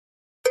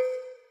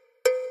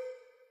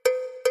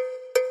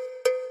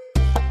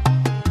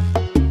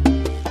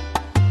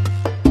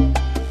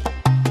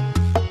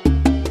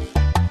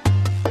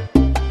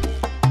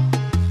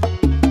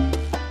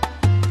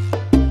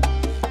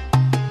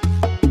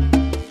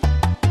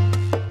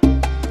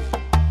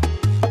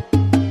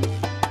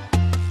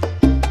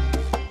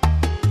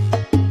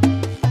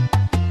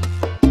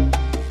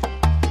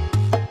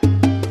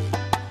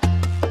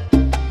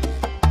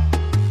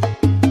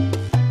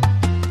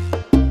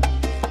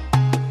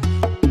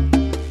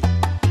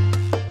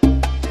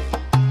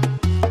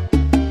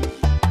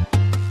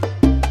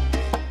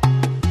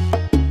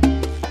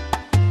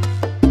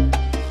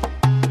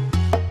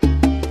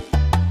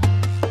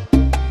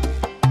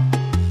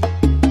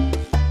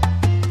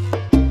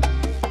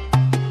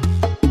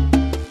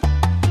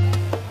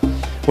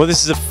Well,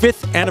 this is the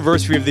 5th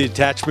anniversary of the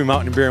Tehachapi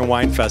Mountain Beer and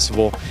Wine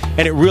Festival,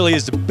 and it really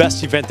is the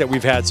best event that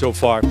we've had so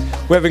far.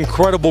 We have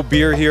incredible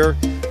beer here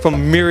from a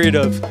myriad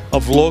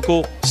of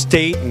local,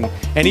 state,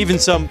 and even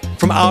some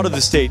from out of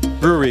the state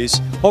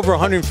breweries. Over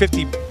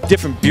 150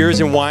 different beers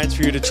and wines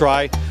for you to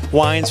try.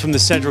 Wines from the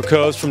Central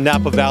Coast, from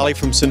Napa Valley,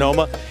 from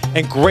Sonoma,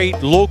 and great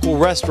local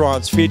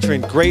restaurants featuring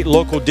great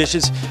local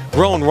dishes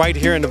grown right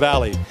here in the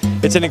valley.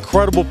 It's an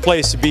incredible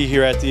place to be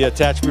here at the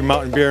Tehachapi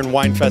Mountain Beer and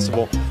Wine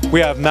Festival. We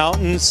have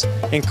mountains,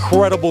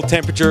 incredible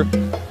temperature,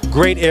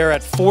 great air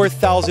at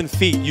 4,000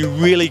 feet. You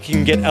really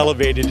can get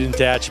elevated in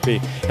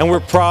Tehachapi, and we're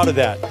proud of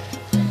that.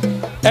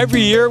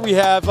 Every year we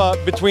have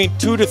between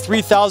 2,000 to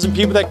 3,000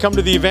 people that come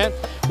to the event.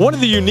 One of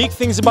the unique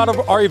things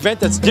about our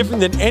event that's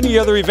different than any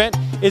other event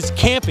is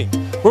camping.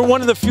 We're one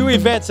of the few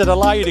events that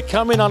allow you to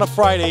come in on a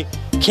Friday,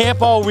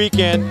 camp all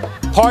weekend,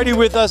 party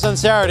with us on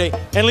Saturday,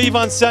 and leave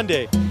on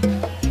Sunday.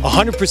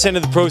 100%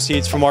 of the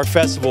proceeds from our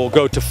festival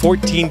go to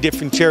 14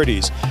 different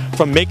charities,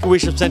 from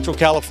Make-A-Wish of Central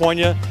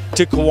California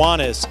to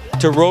Kiwanis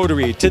to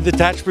Rotary to the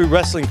Tehachapi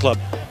Wrestling Club.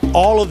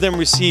 All of them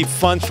receive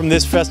funds from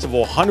this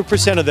festival,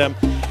 100% of them,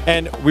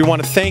 and we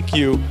want to thank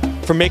you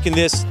for making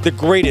this the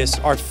greatest,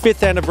 our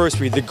 5th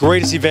anniversary, the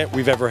greatest event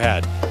we've ever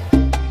had.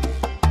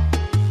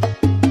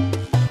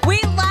 We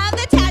love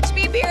the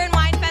Tehachapi Beer and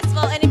Wine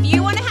Festival, and if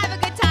you want to have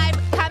a good time,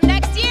 come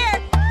next year.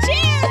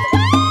 Cheers!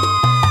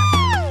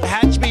 Woo!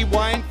 Tehachapi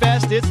Wine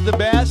Fest, it's the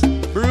best.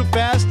 Brew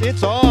Fest,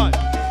 it's on.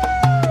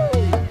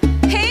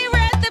 Hey, we're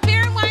at the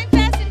Beer and Wine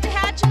Fest in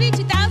Tehachapi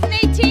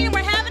 2018, and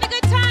we're having a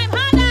good time,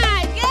 huh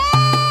guys?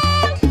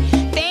 Yeah!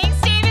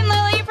 Thanks, Dave and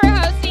Lily, for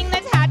hosting the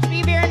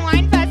Tehachapi Beer and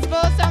Wine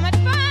Festival. So much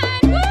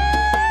fun! Woo!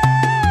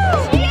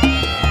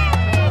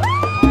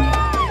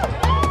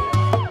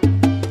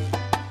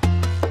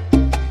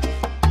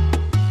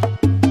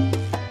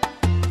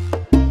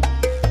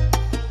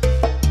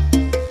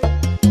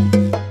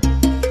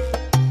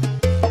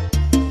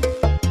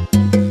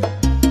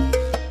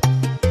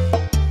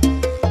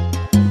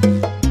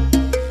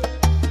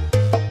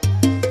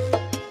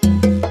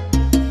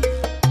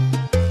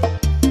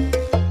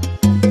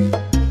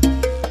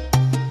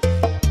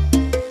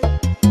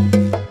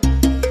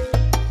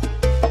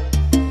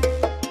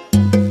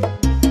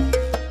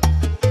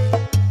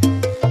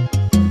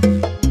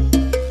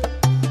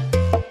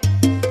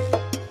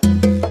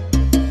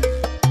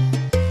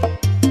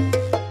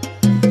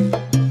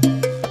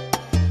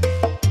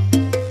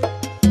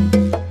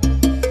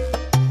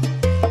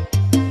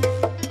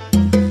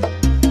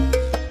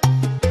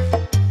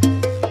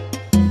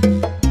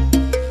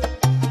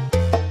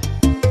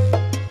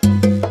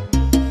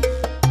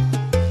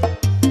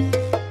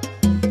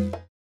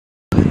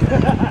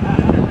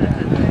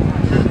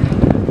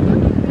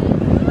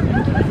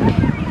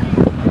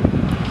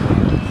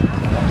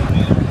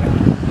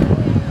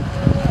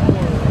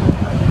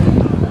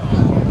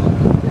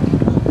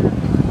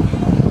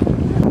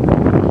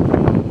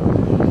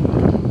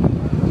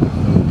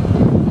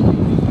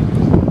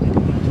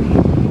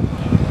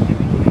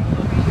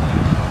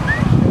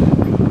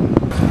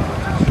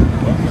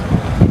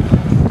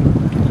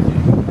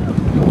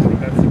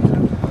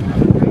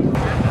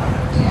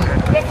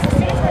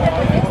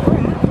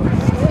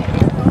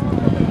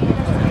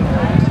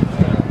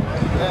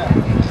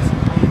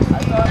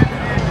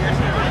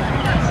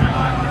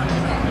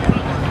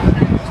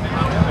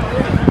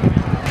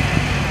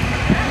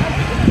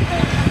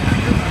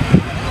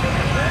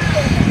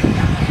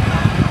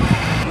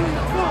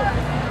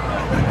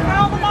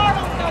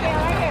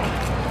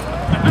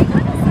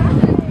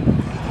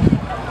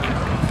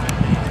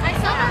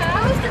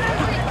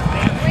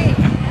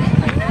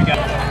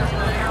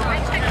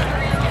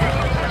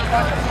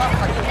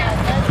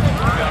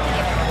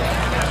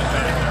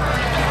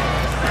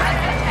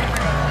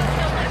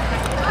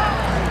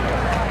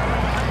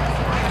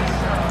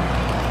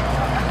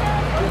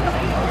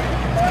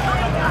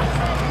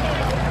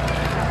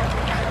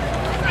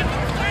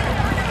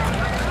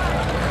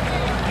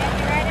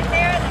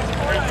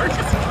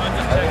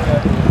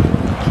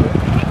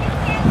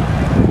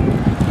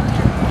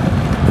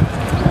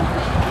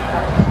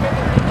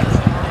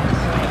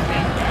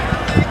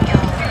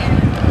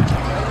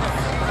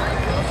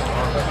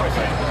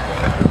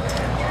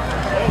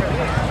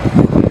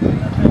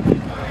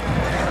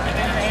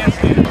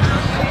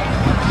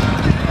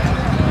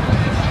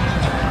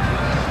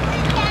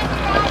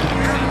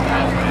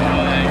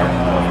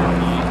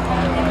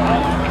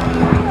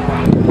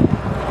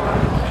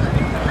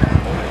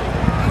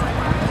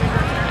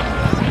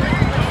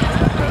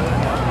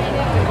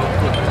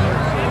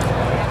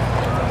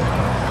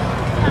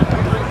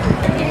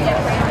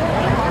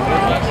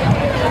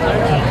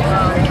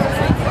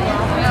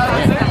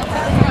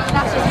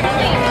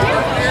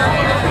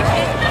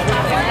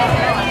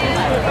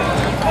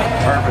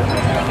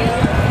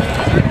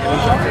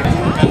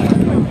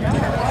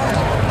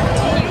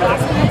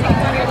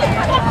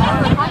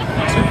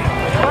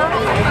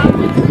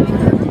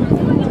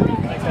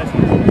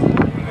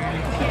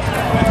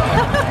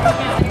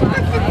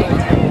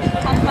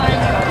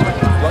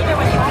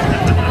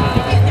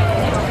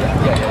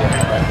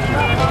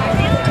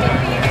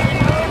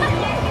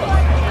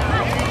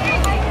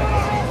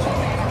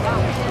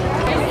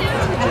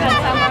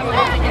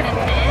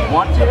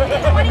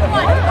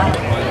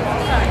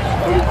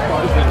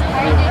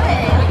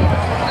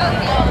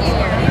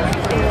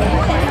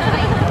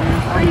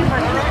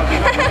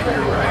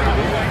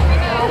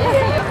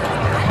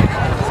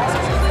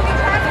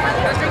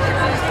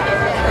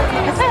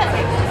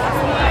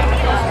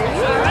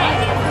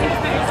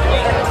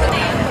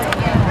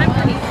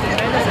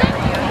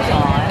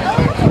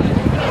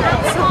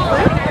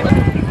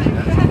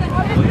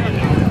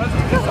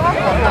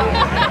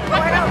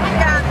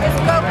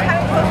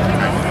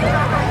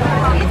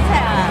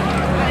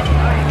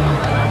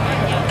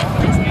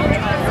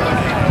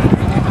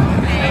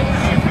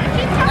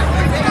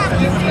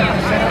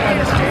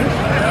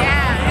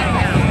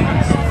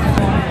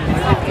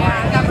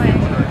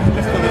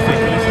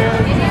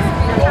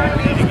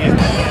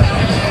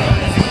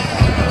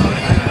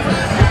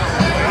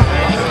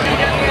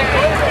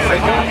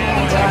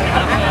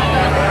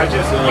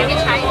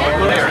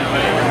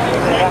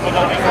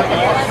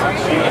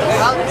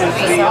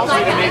 Come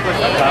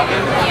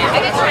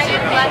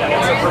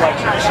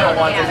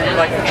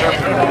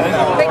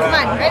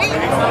on, ready?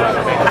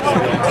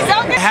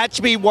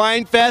 Tehachapi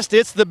Wine Fest,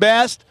 it's the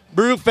best.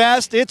 Brew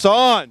Fest, it's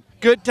on.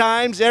 Good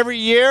times every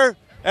year.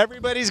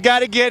 Everybody's got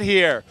to get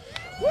here.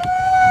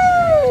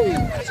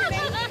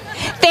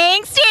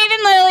 Thanks, Dave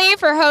and Lily,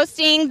 for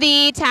hosting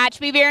the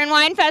Tehachapi Beer and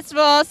Wine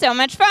Festival. So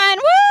much fun.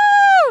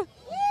 Woo!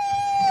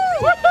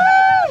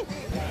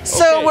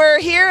 So we're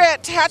here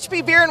at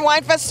Tehachapi Beer and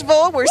Wine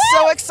Festival. We're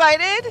so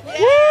excited.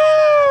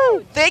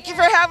 Woo! Thank you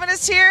for having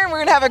us here, and we're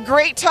going to have a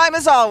great time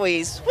as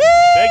always. Woo!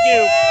 Thank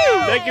you.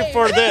 Thank you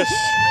for this.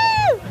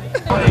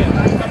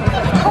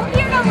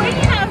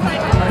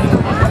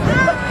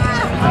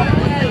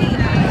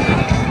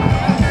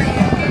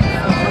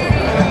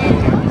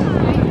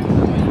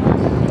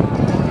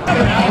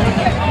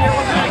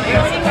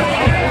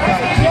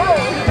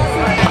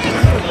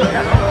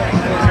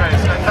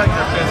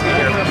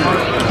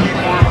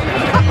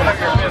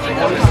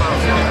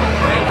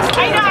 I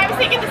know, I was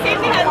thinking the same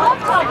thing. I love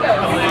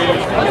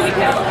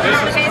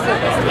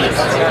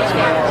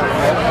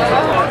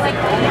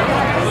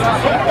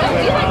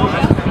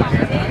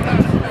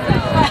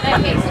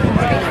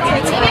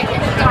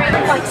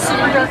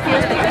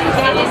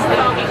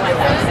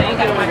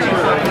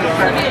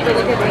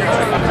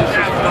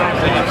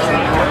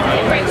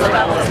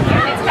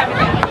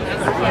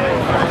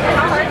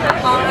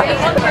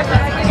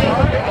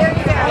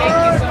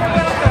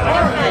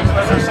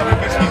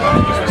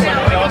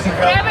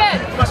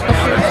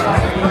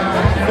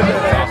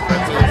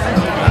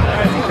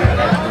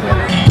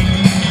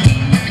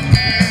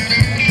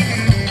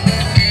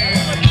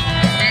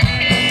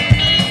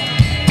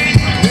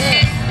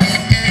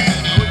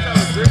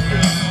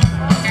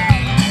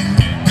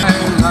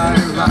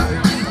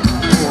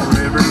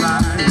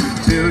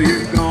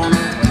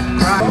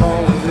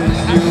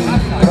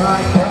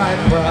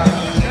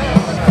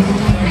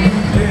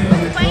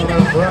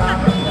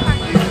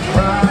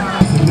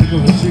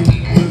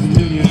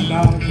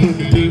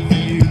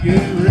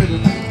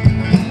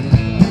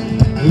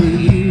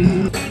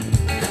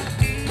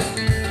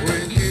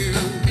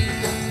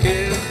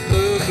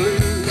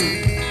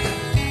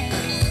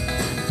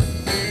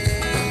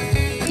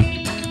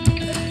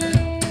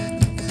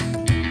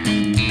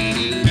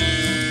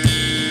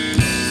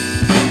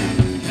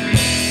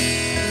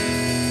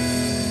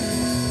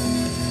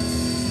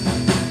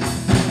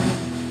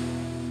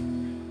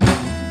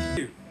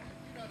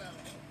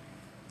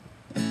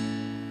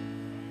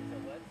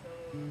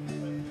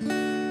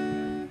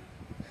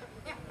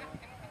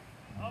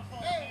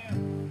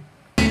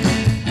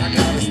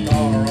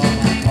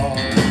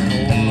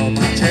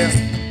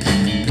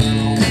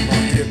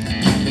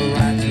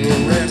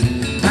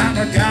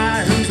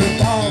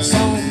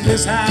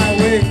this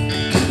highway.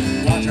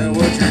 Watch out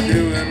what you're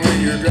doing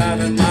when you're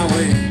driving my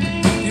way.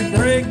 You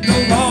break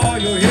the law,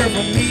 you'll hear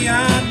from me,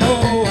 I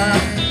know.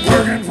 I'm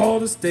working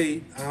for the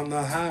state on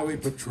the highway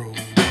patrol.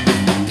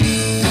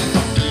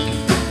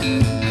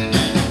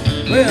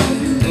 Well,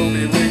 you know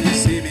me when you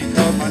see me,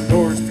 cause my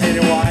door's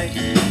painted white,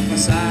 my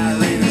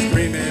siren is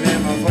screaming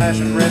and my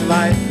flashing red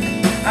light.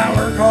 I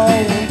work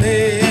all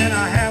day and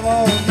I have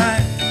all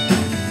night,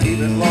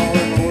 keeping law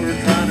and order,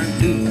 trying to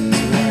do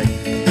what's right.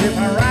 If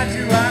I write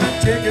you out a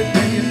ticket,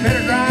 then you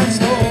better drive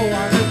slow.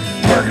 I'm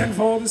just working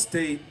for the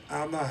state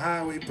on the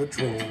highway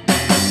patrol.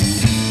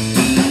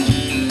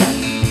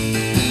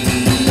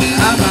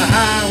 I'm the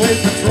highway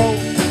patrol,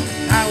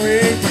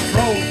 highway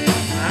patrol.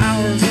 My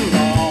hours are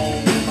long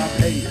and my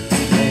pay is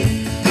low,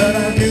 but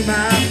I'll do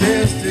my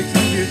best to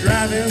keep you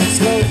driving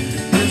slow.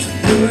 Just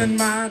doing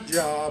my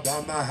job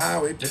on the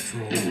highway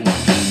patrol.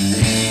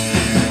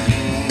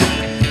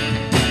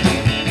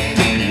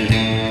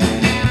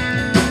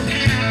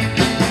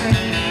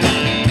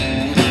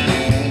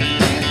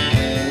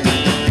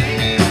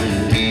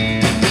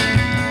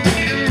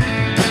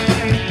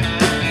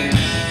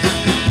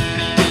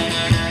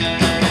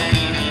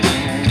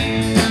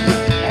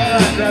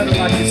 Driving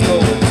like you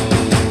stole it.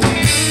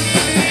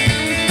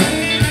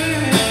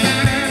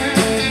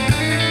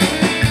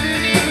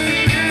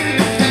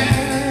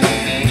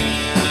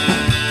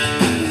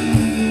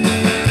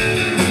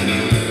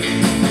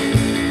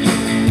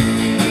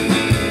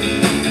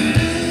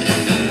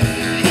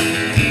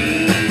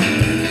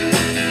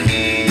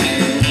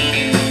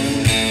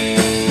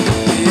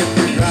 If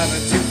you're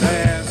driving too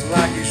fast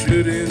like you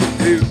shouldn't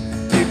do,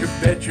 you can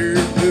bet your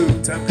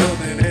boots I'm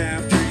coming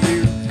after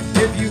you.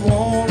 If you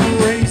want to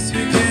race,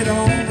 you get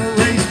on the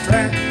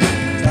racetrack.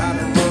 Try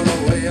to run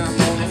away, I'm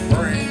gonna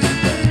bring you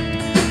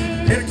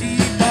back. Better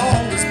keep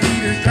all the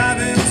speeders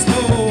driving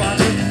slow. I'm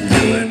just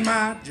doing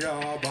my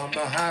job on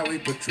the highway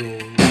patrol.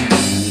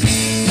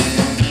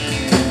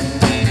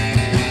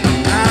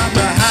 I'm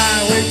the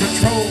highway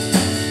patrol,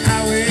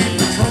 highway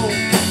patrol.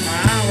 My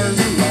hours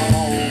are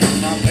long,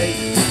 my pay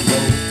is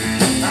low.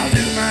 I'll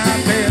do my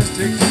best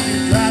to keep you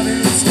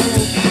driving slow.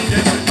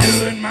 Just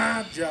doing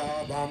my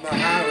job on the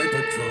highway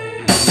patrol.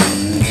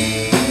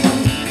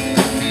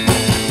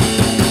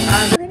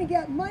 You're going to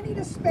get money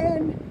to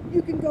spend.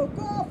 You can go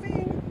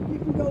golfing, You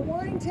can go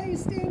wine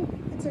tasting.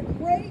 It's a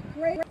great,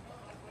 great.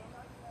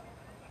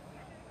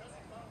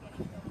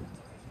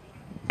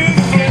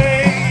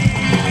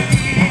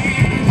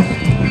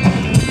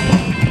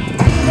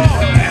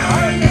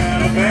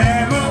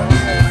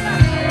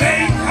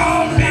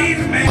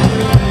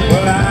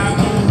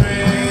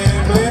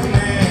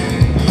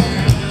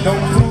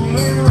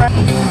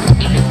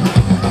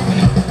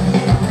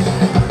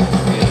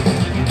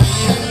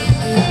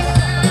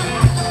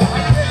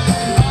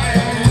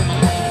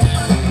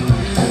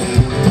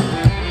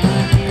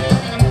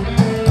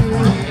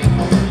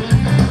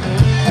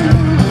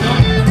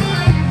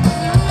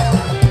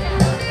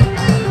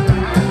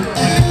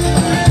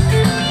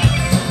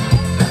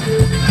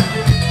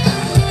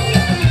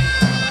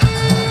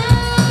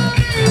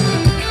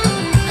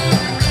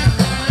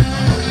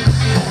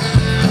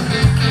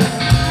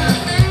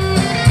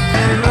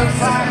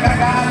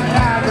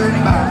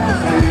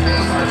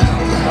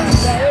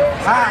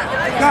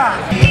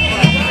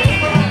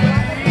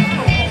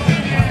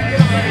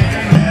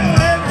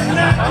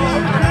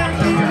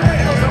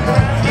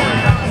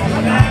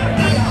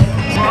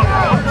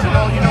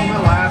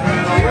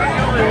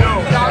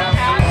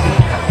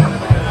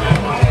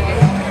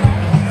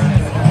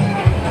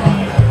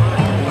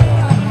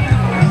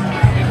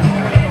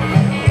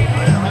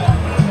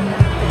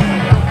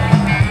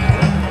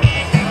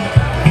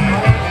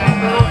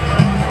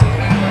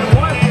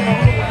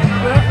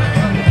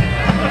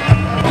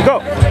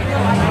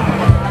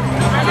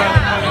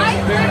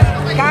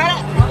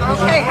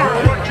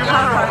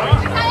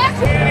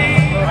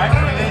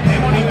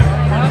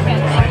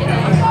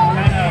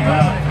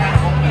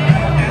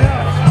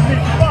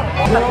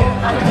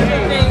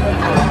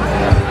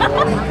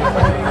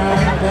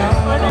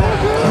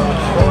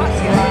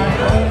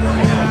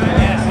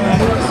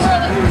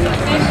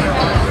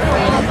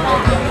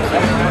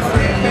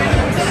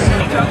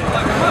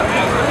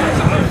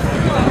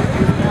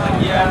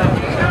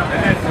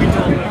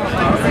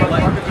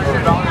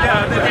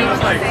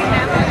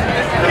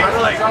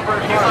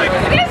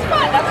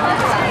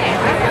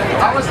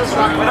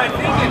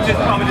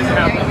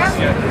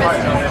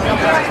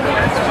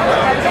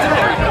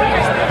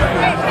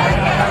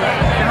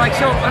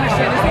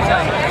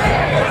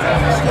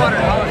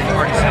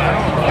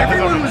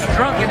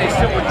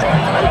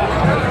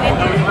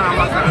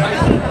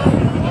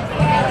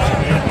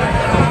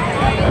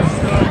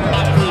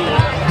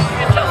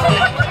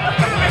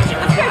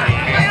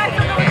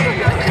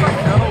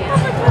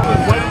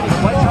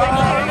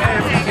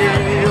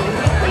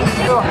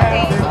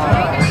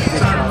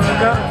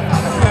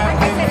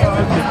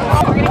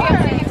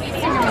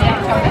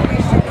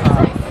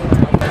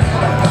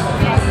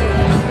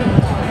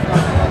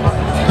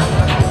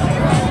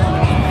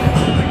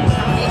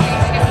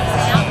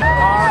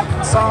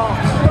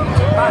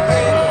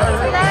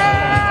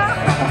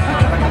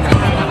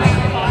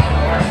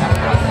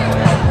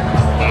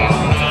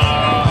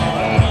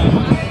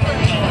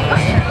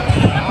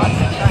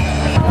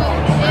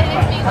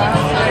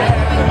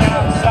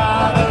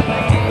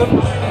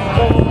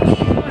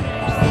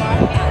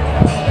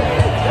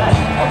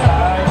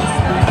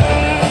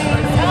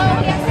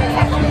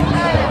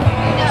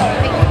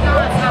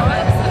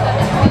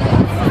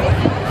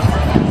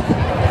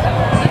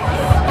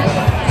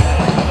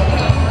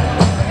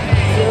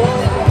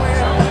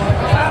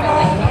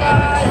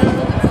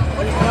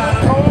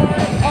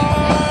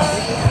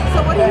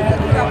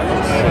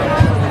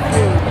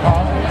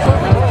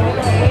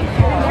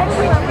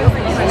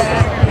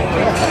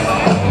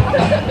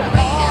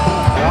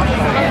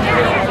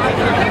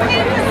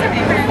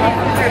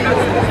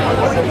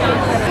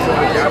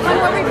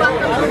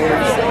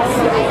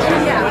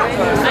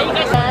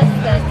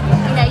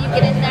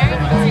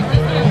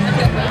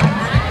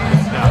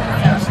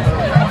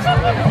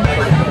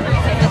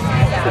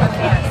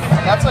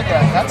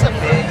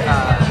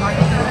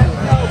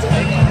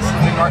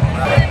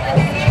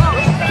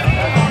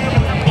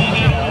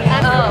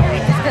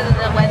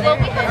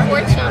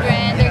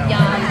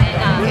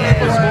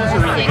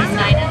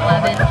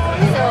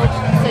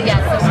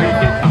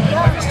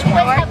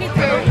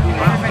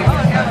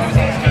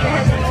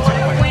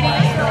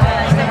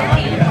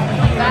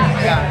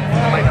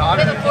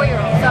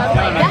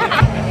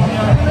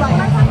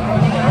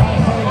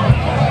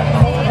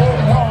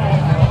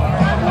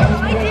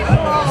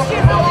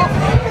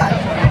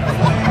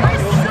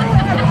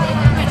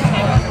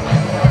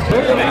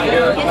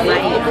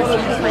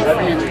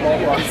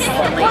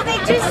 Well, they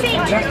do say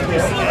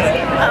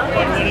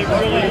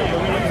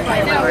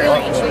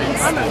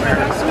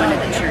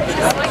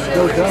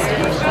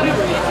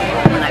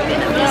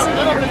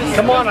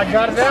Come on, I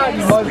got it out.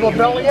 You might as well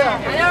belly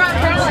out.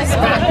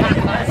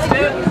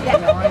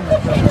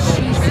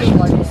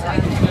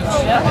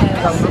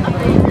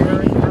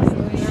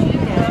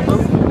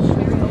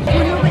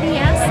 Nobody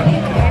asked me.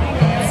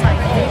 It's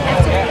like they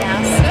have to be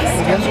asked.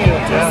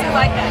 I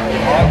like that.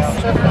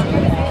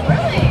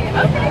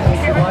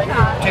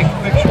 Take a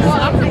picture.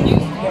 Well, I'm going to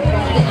use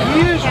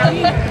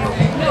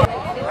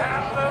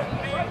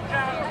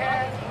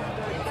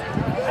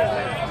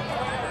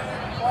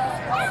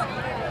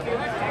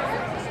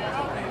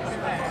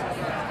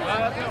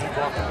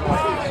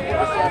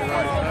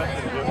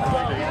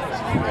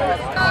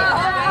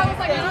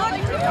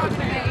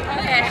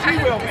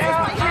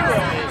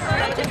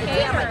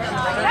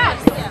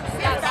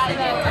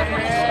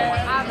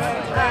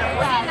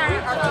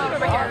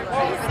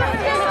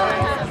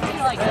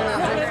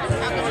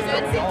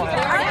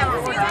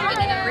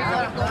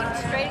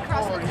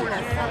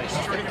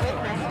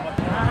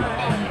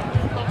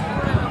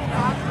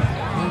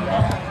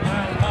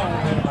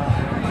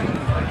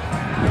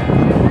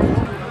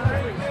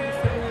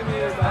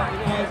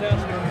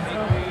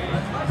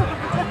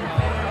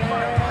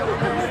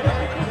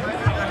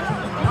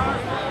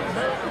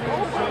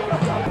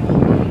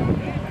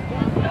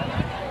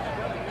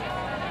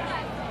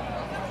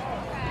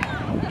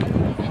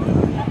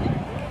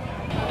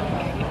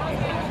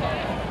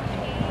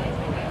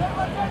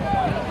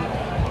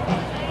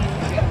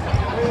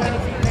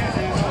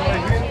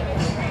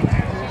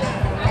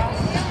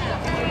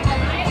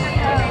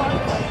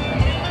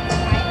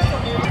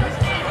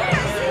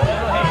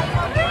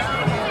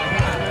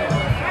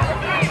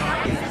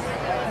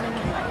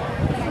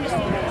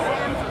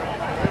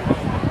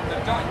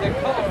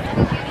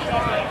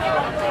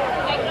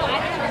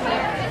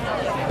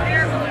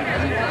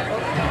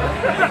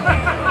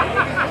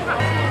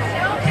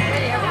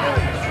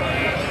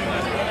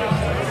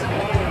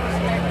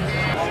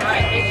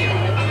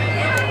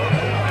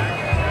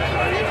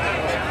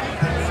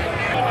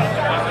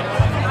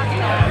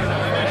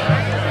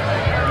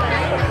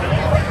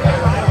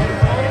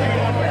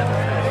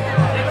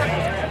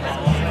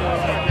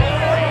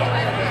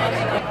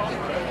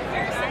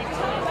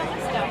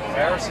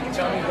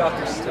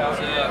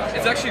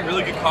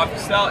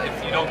stout if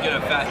you don't get a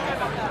fat.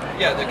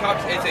 Yeah, the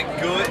cock. It's a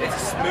good. It's a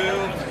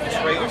smooth,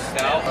 just regular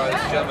stout. This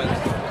gentleman's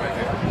right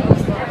here.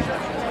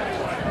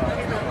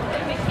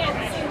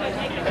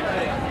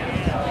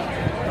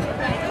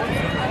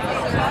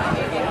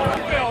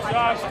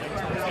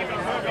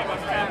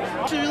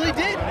 She really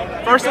did.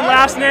 First and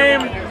last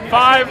name,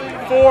 5,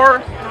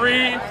 4,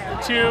 3,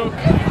 2. You're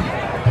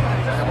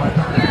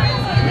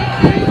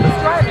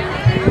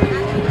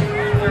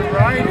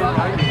right.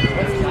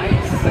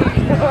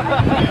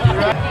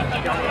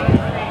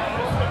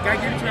 Gotta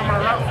give it to me on my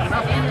route.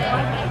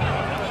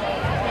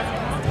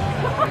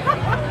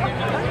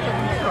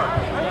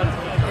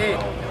 Hey.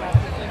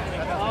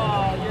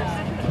 Oh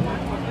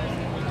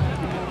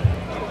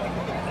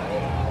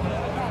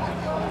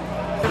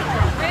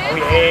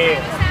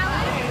yeah.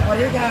 Well,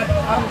 you got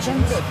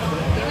options.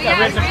 We got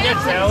ribs and potato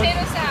salad.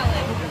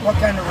 What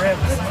kind of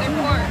ribs? They're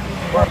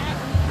pork.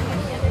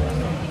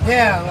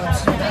 Yeah,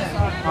 let's do that.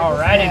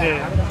 Alrighty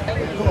then.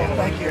 Cool,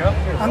 thank you.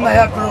 I'm the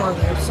head brewer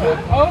there, so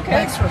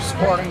thanks for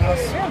supporting us.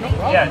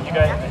 Yeah, you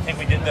guys, I think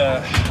we did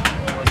the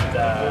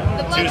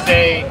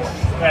Tuesday.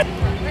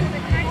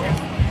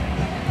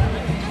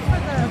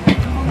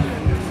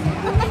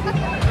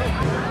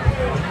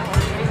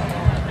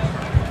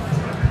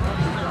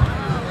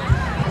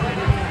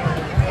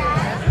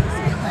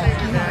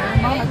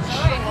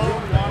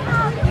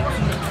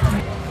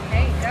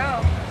 There you go.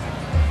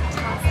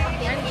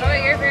 Enjoy,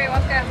 you're very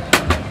welcome.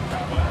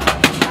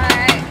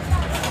 Alright.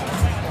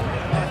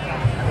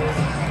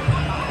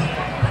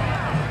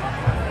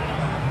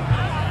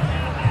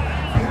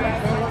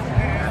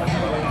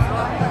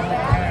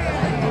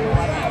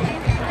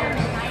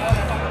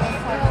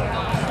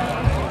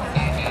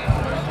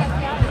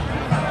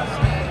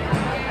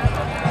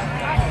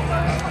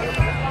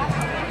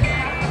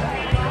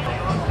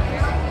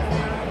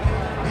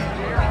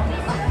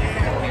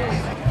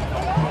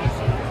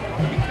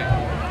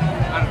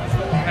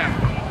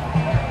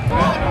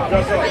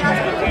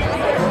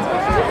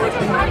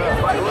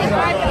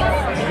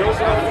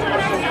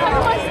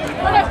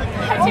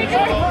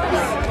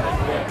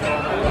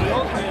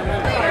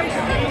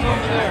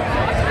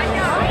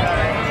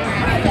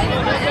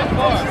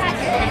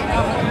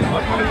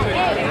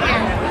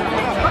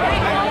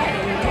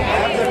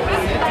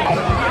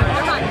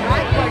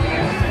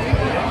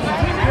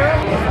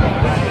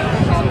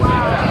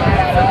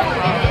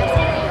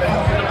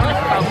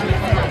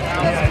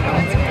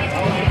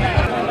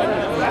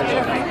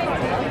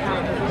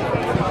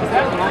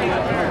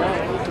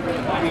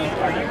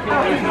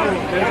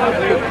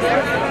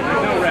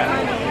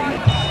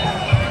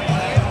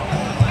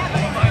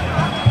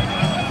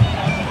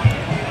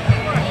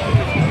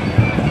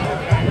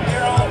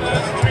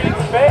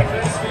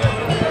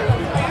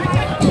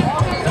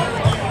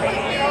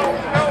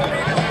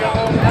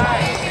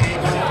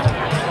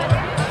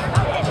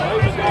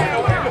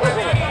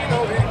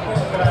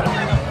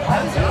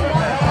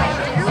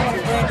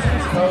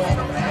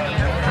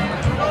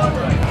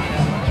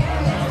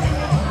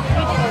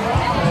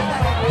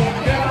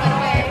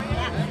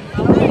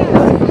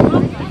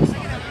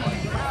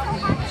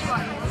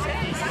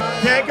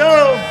 Can't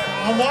go.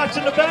 I'm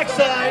watching the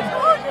backside.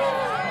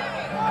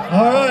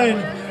 All right.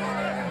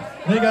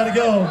 They got to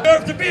go.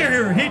 Deserve to be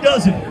here. He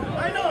doesn't.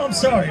 I know. I'm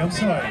sorry. I'm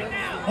sorry.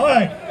 All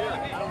right.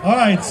 All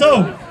right.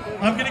 So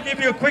I'm going to give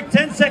you a quick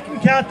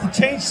 10-second count to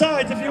change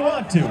sides if you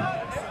want to.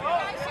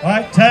 All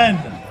right. 10,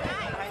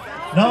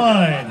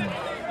 9,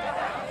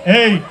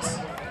 8,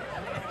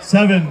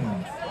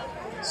 7,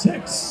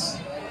 6,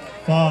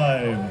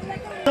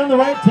 5. On the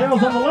right,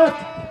 tails on the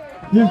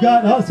left. You've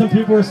got, oh, some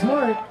people are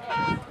smart.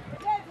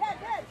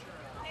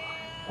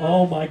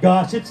 Oh my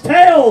gosh, it's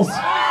tails!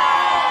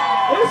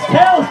 It's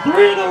tails,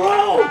 3 in a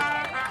row!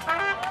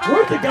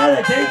 Where's the guy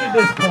that gave me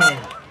this plan?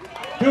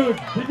 Dude,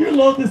 did you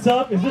load this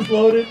up? Is this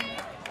loaded?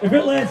 If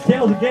it lands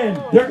tails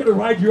again, they're gonna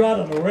ride you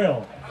out on the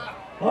rail.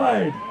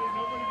 Alright,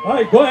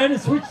 go ahead and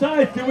switch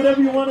sides, do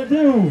whatever you want to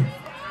do.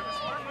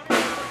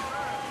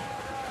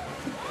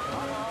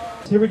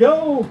 Here we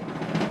go.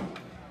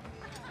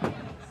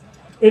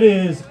 It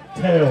is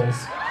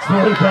tails.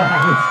 Swear to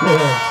God, it's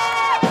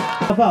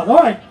tails. All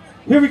right,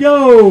 here we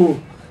go.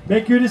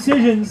 Make your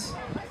decisions.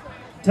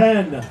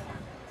 10,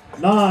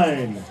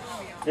 9,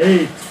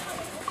 8,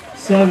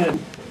 7,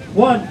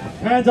 1.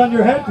 Hands on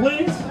your head,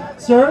 please,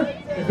 sir.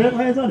 If it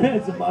lands on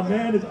heads, my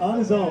man is on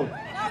his own.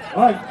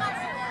 All right.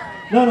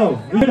 No,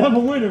 we could have a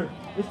winner.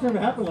 It's never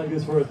happened like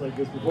this for us like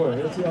this before.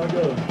 Let's see how it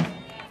goes.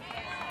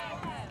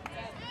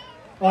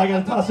 Oh, I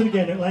gotta toss it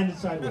again. It landed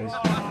sideways.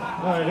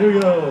 All right, here we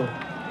go.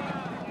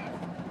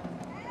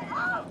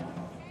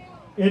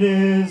 It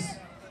is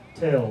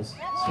tails.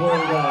 Swear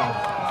to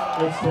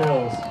God, it's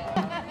tails.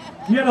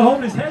 You gotta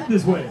hold his head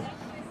this way.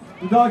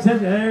 The dog's head.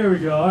 There we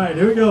go. All right,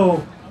 here we go.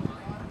 All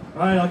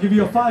right, I'll give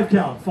you a 5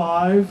 count.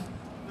 5,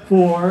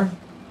 4,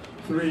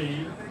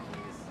 3,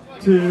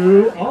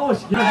 2. Oh,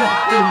 she got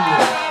that.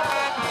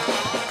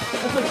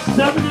 That's like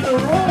 7 in a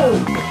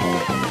row.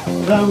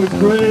 That was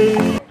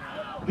great.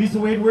 Lisa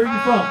Wade, where are you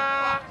from?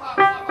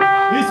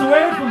 Lisa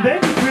Wade from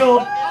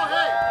Bakersfield.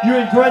 You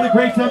enjoy the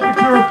great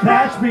temperature of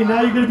Tehachapi.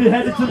 Now you're going to be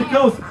headed to the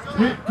coast.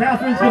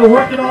 Catherine's going to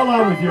work it all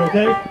out with you,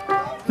 okay?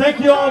 Thank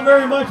you all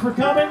very much for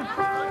coming.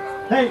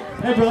 Hey,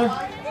 brother.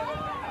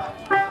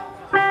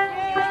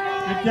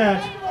 Good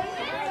catch.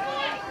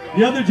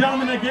 The other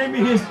gentleman that gave me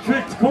his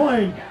tricked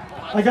coin,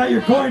 I got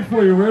your coin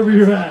for you wherever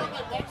you're at.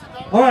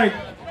 All right.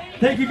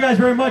 Thank you guys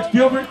very much.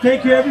 Gilbert,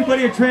 thank you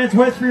everybody at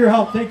Transwest for your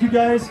help. Thank you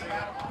guys.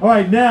 All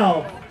right,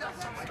 now,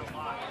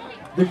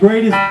 the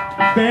greatest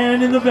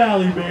band in the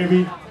valley,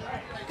 baby.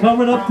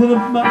 Coming up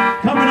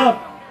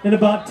in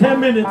about 10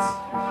 minutes.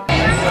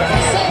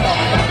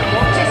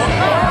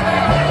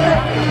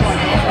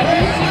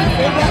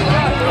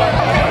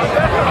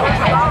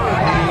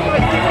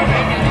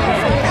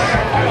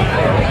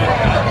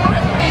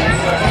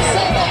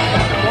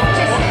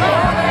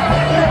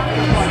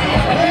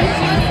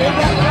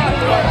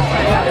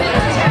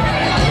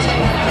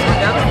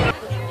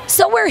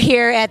 So we're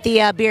here at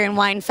the Beer and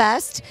Wine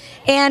Fest,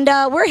 and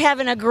we're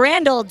having a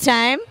grand old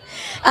time,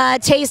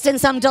 tasting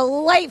some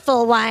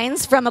delightful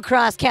wines from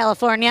across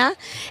California.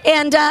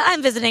 And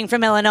I'm visiting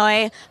from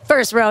Illinois,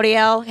 first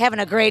rodeo, having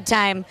a great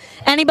time.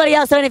 Anybody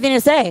else have anything to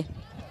say?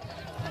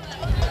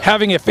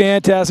 Having a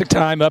fantastic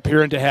time up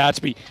here in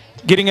Tehachapi,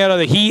 getting out of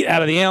the heat,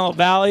 out of the Antelope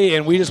Valley,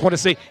 and we just want to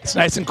say it's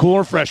nice and cool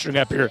and refreshing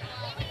up here.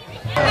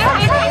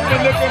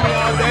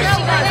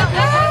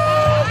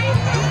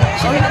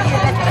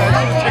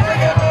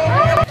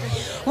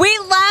 We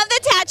love the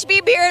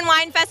Tehachapi Beer and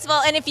Wine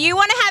Festival, and if you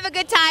want to have a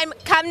good time,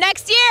 come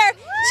next year.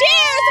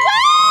 Cheers!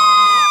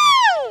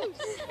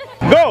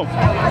 Woo! Go!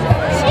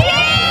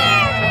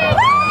 Cheers!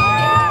 Woo!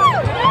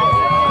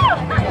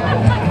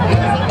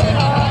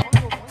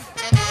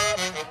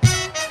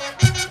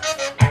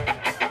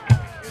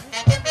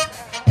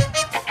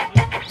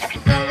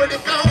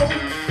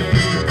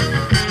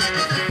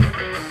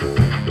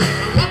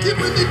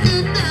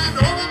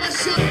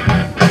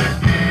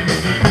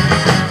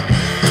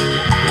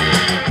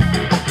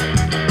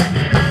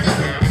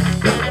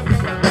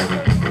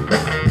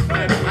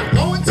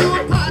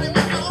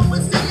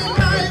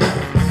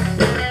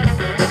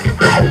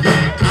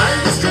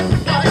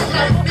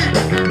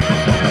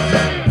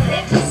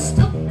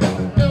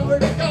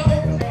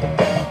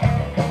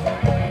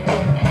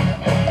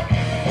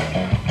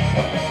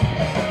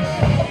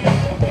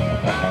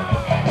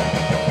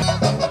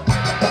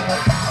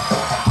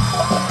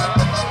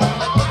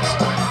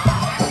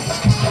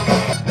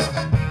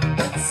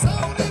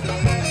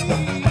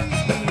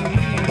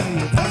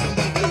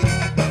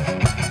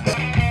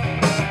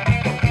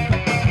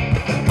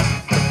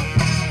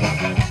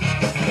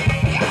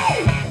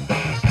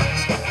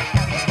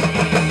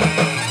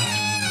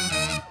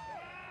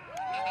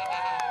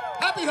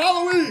 Happy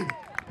Halloween!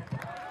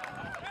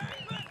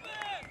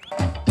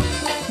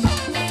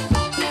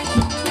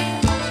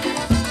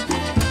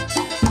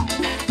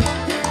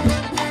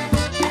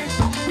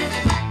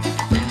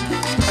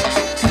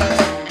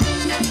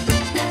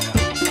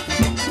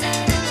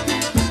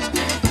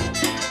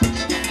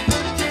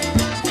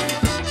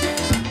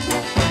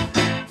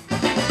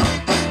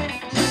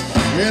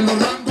 El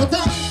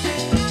orangután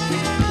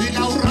y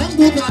la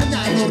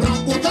orangutana, el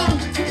orangután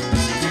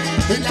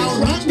y la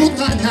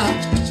orangutana.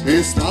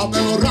 Estaba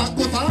el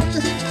orangután,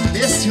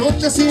 de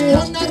su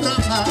buena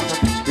rama.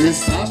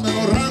 Estaba el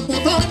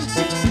orangután,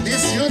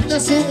 de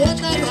su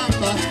buena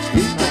rama. Y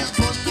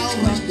con la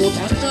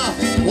orangutana,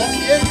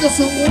 comiendo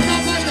su buena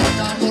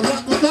banana. El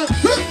orangután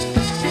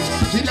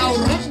y la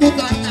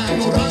orangutana,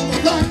 el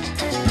orangután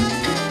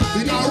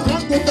y la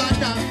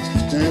orangutana.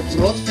 De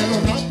pronto el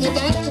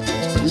orangután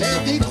le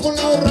dijo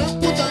la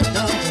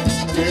orangutana.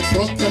 De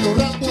pronto el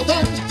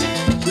orangután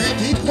le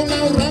dijo la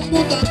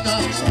orangutana.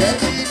 Que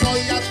vino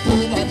ya tu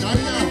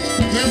banana,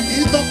 que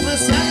vino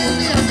pues a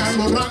Juliana, el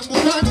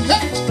orangután,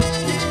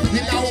 y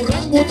la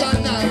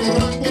orangutana, el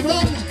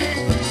orangután,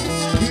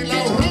 y la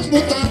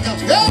orangutana,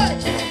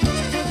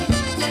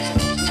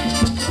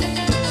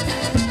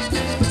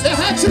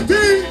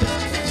 Tehachapi,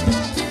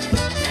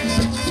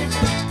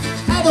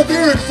 have a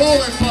beer and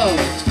fall in love.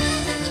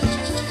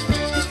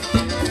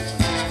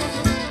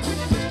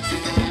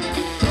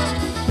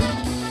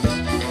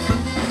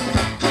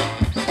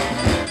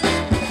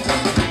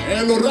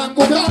 El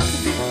orangután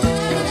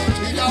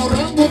y la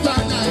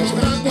orangutana, el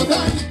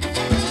orangután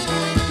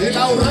y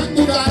la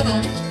orangutana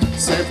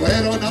se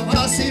fueron a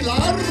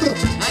vacilar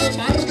al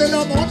mar de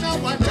la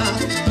Monaguana.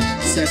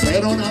 Se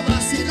fueron a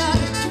vacilar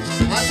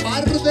al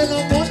mar de la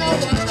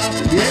Monaguana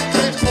y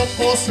entre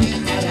cocos y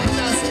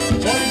maranas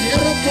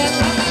volvieron por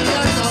la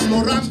mañana. El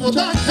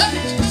orangután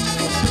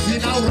y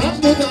la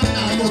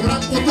orangutana, el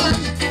orangután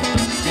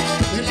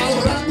y la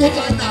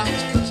orangutana.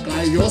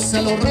 Cayóse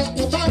el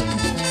orangután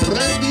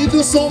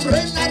rendido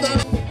sobre la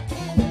rama.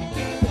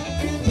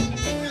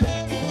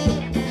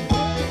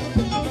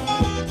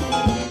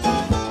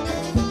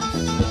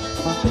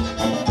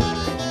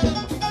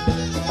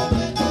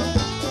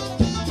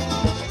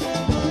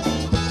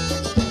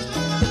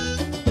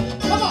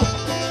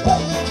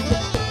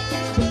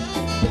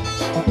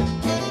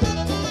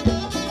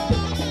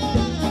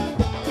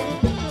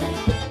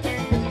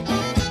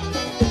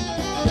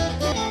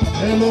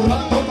 El el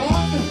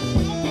orangután,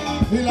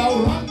 y la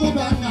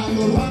orangutana, el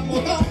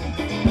orangután,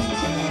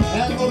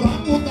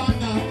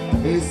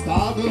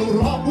 está del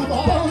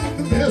orangután,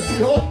 me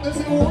sientes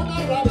una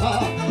rana,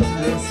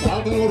 está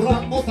del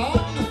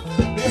orangután,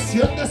 me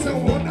sientes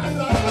una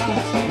rana,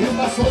 y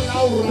pasó la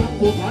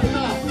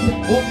orangutana,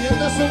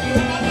 comiéndose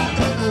una rana,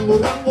 el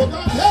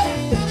orangután,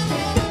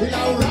 y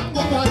la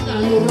orangutana,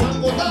 el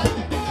orangután,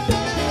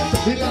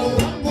 y la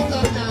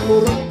orangutana, el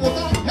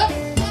orangután,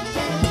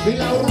 y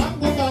la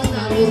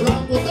orangutana, el orangután.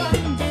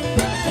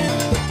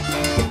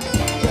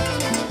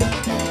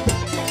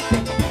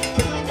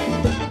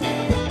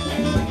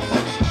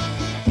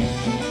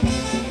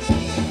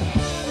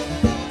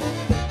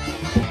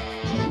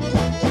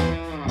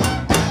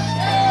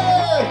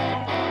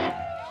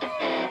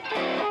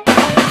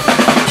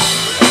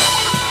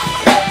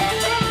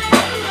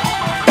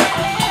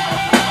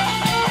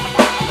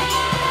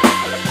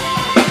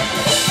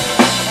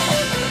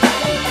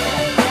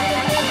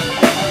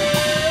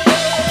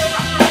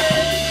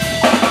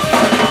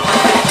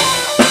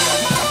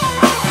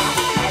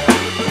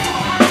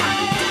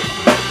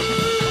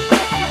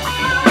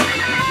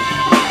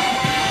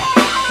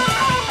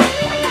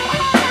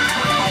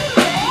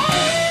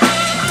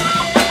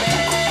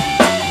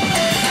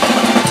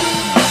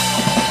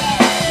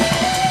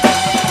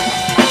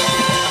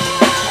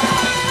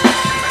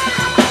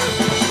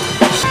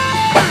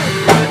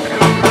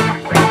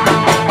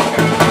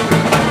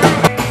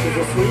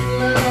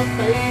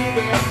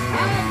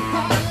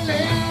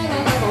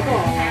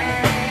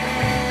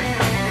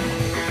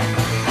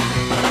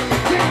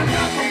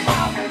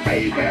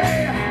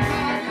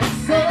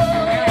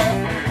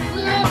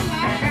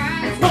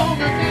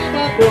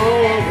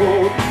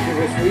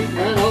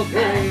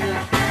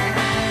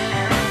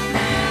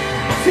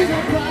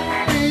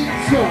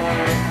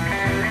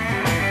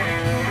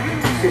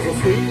 She's a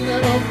sweet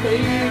little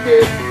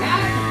baby,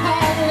 I'm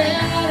calling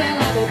and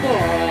I'm a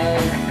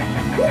boy.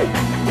 Woo!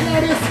 You know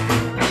this?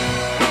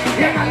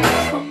 Yeah, I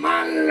love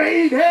my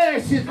lady,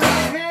 she's my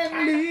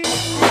handy.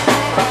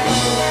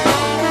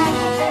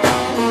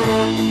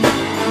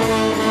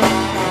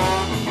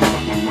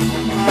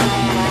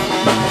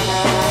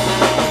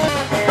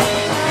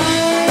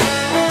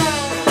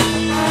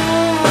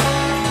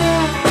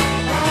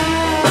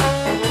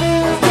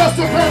 Just a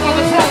turn on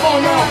the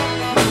trombone, y'all.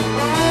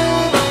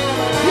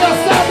 Yes,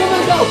 sir, here we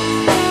go.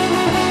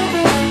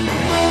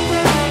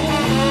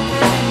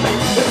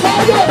 It's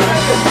all good.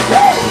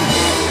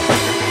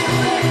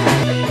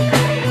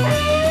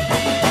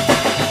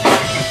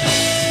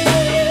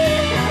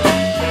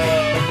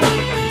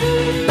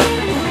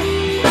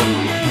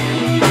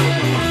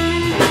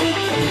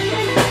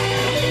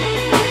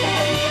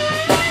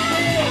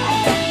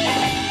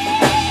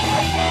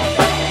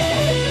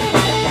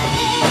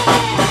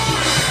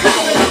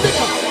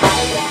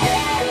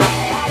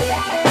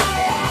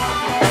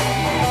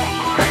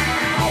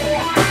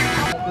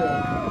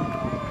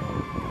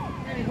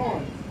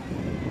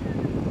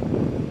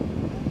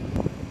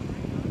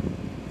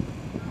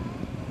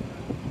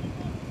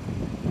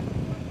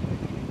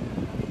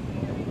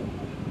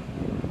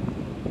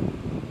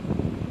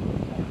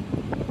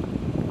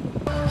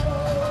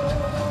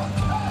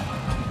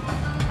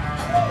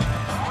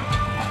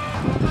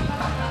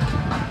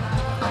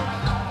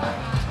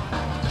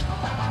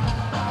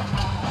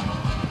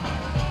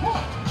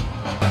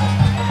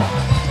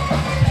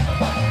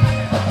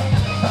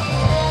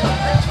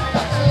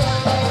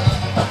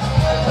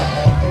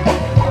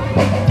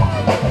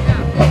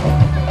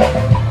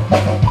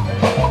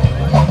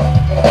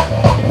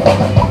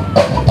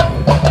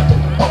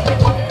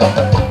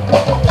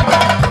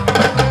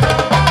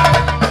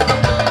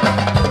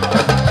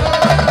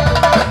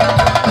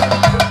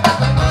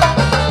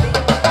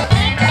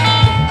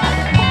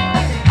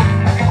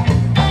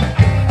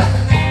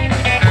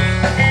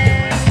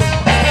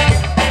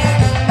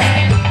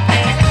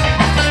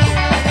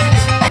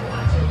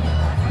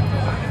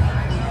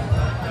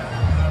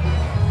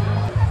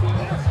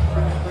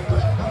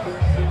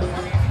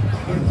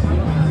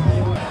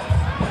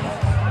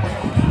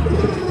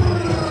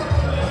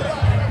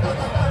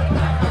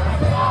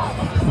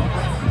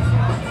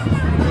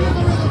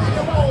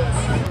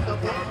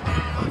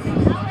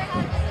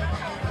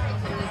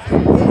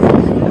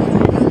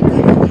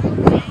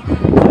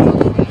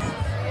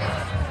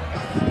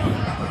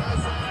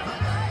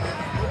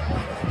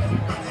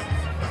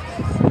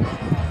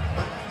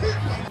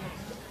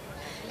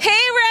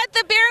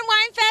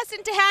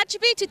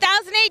 Tehachapi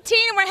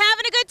 2018, and we're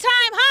having a good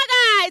time, huh,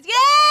 guys?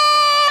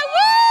 Yeah!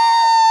 Woo!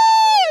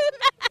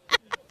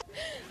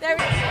 There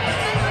we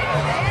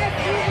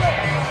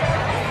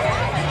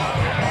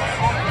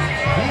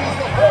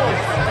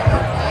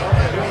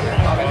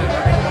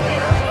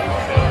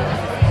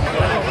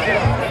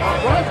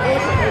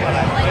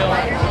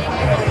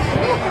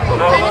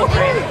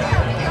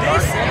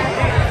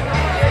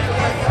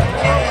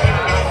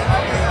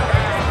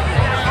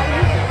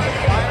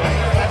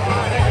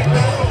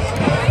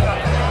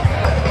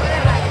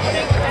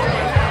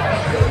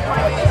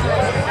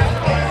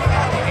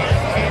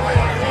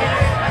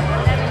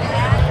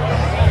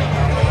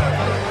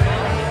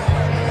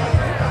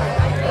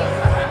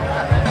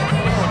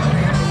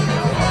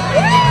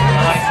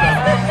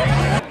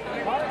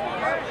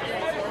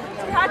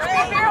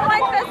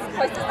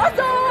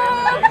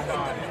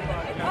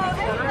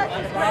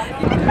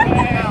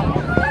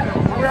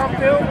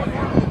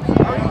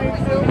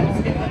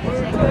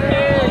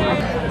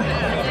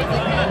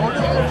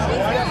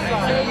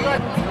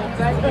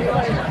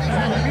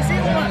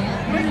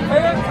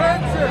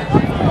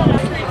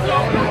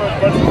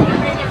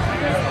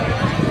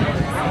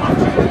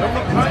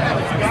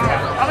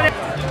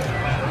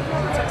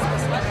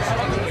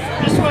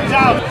Hands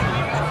out.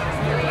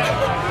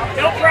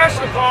 No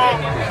pressure, Paul.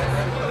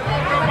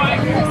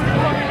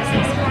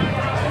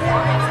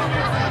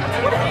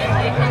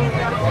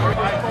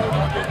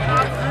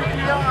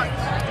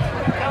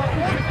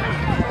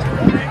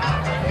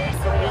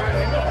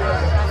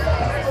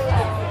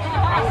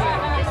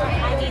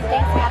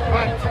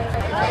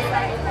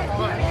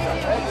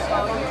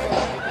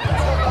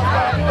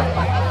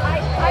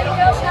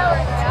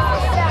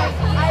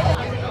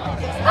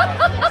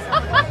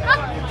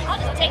 I'll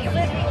just take it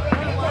with me.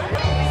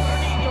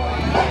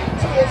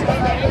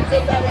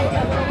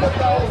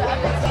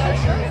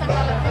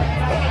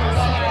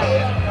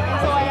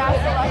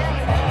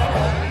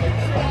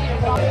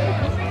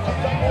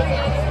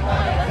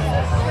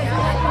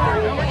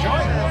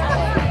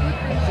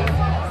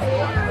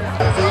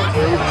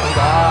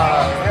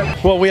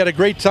 Well, we had a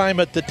great time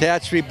at the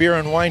Tehachapi Beer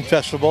and Wine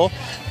Festival.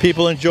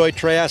 People enjoy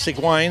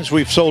Triassic wines.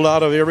 We've sold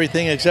out of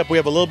everything except we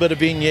have a little bit of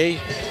Viognier.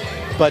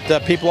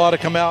 But people ought to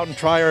come out and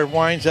try our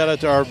wines out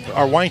at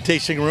our wine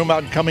tasting room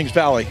out in Cummings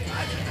Valley.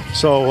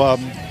 So,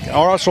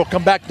 or else we'll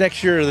come back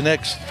next year to the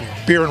next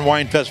Beer and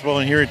Wine Festival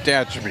and here at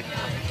Tehachapi.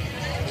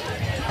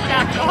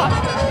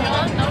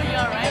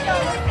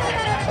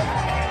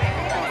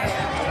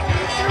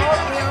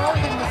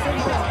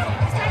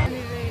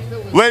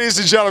 Ladies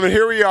and gentlemen,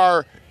 here we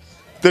are,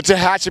 the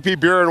Tehachapi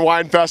Beer and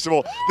Wine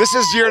Festival. This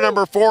is year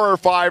number 4 or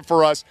 5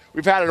 for us.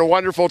 We've had a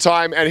wonderful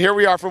time, and here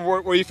we are from, where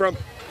are you from?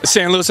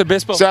 San Luis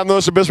Obispo. San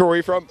Luis Obispo, where are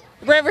you from?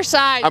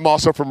 Riverside. I'm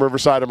also from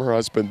Riverside. I'm her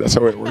husband. That's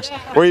how it works.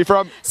 Where are you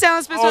from? San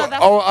Luis Obispo.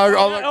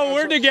 Oh,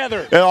 we're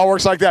together. It all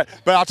works like that.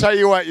 But I'll tell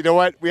you what,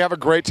 we have a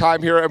great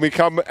time here, and we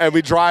come and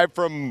we drive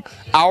from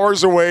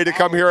hours away to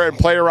come here and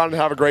play around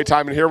and have a great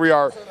time. And here we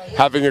are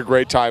having a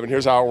great time, and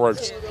here's how it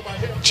works.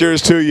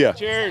 Cheers to you.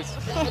 Cheers.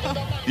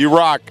 You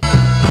rock.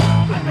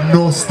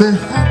 Nos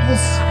dejamos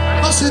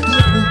hace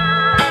tiempo,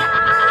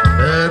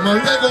 pero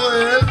llegó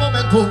el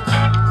momento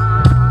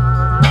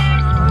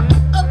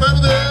a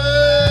perder.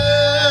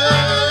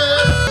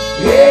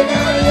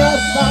 Llega y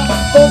hasta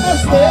donde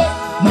esté,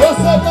 yo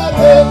sé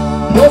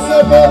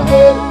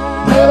perder,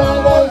 quiero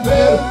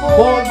volver,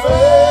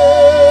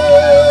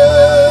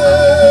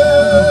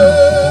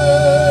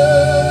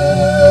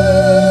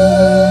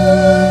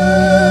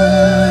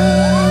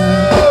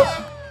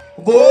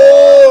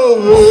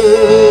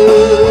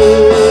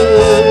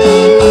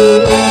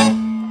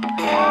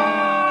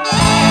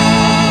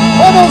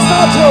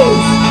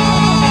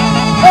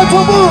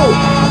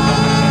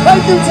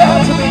 Thank you,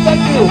 Tehachapi,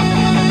 thank you.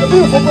 The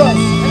beautiful bus,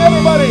 and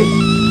everybody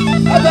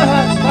at the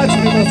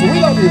Tehachapi Festival, we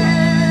love you.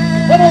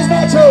 Buenos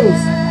nachos.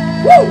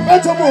 Woo!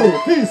 Mental move.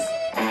 Peace.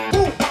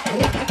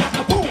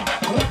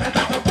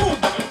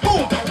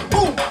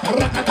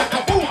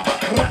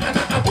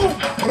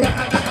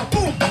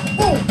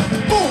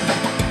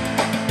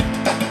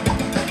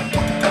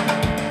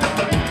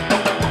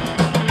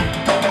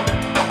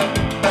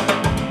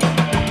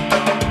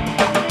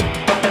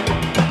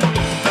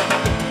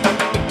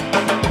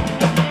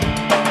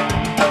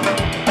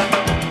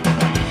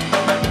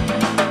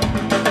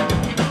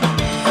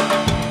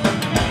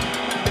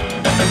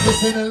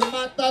 En el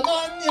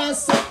matador ya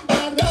se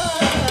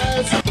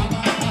embarras.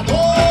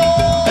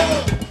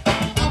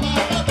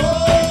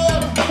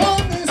 Matador,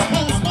 ¿dónde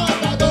estás,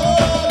 matador?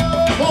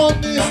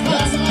 ¿Dónde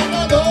estás,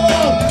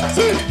 matador?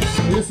 Sí,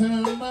 es en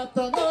el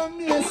matador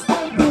me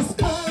están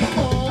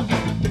buscando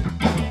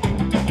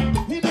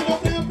y digo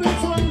que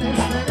prisiones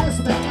estén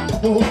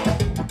esperando.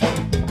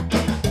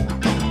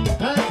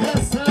 Acá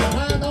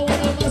cerrado,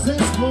 una más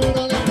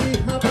oscura de mi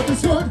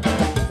habitación.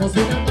 Nos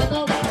viene el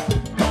matador.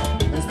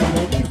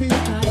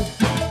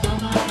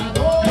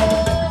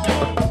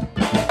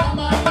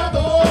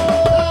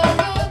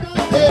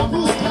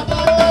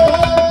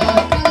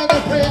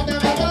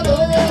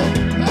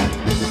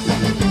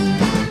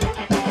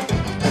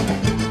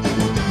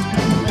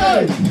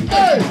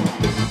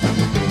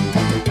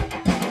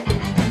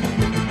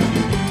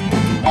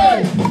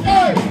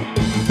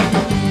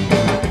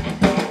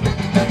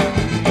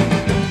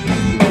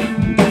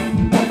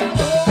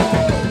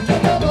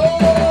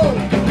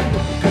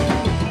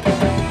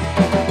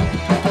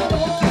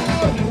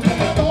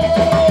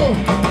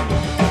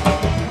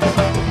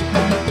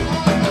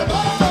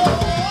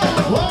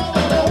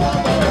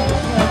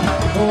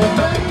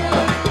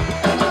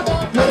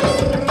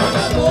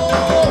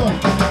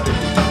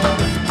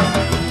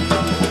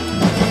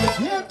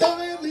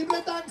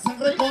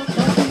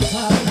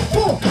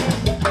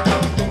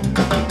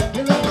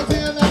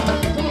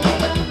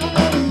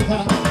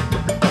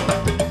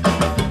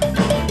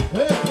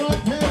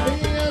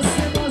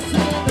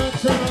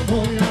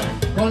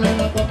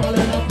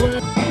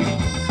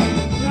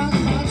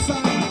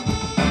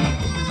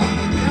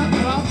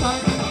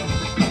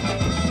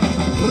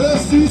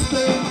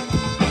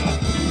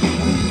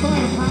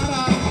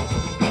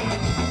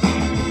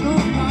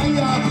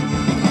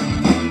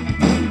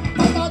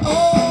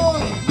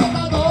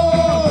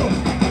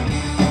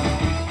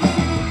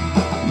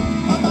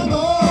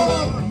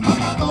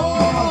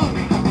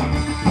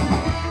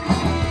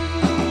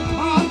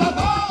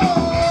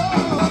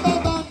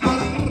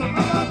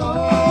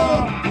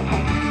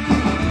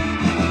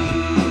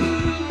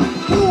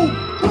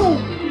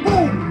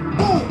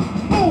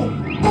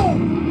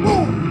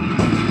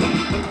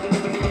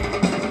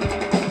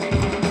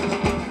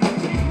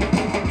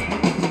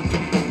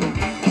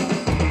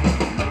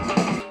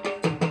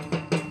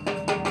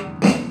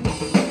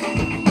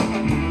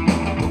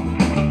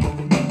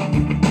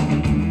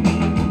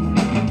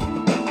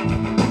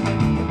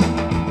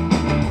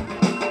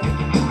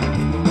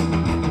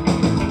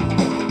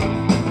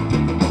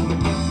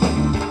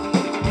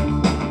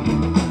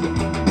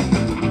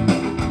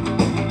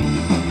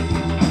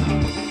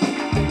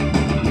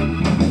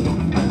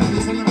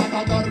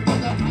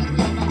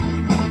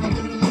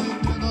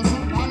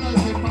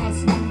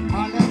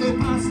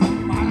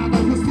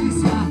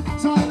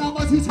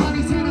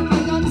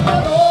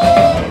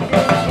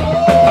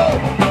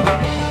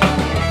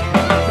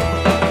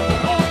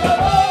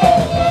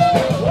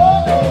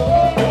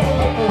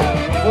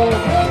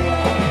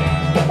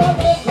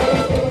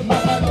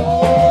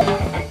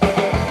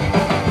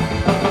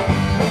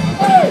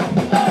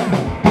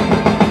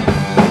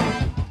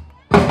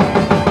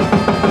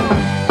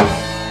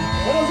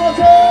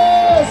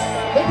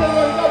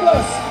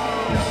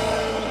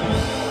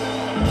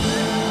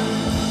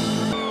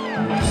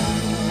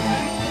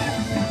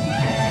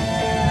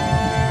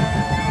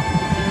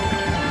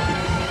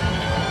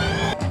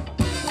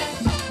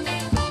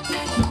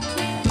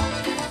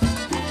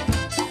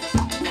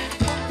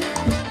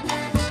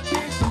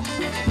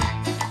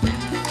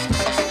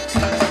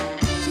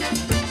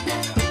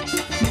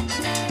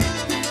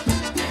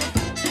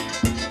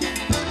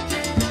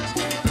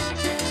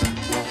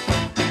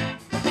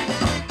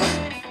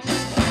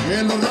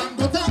 el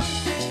orangután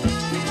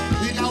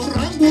y la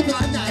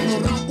orangutana, el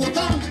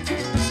orangután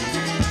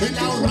y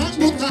la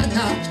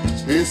orangutana.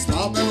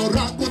 Estaba el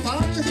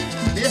orangután,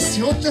 de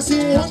su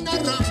buena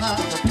rama.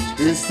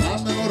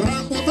 Estaba el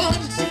orangután,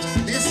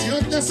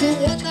 de su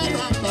buena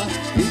rama.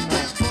 Y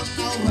con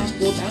la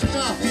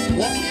orangutana,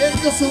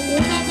 comiendo su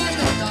buena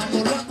banana, el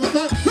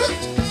orangután.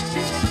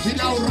 Y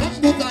la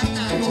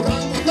orangutana, el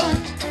orangután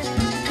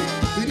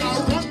y la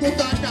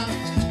orangutana.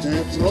 De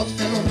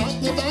pronto el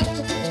orangután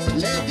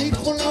le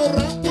dijo la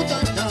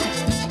orangutana.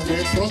 De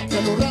pronto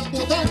el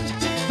orangután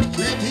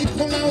le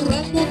dijo la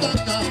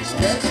orangutana.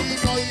 Que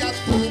vino ya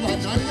tu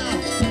banana,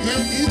 que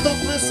vino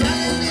pues a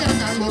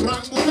el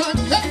orangután.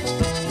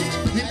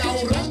 Y la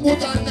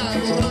orangutana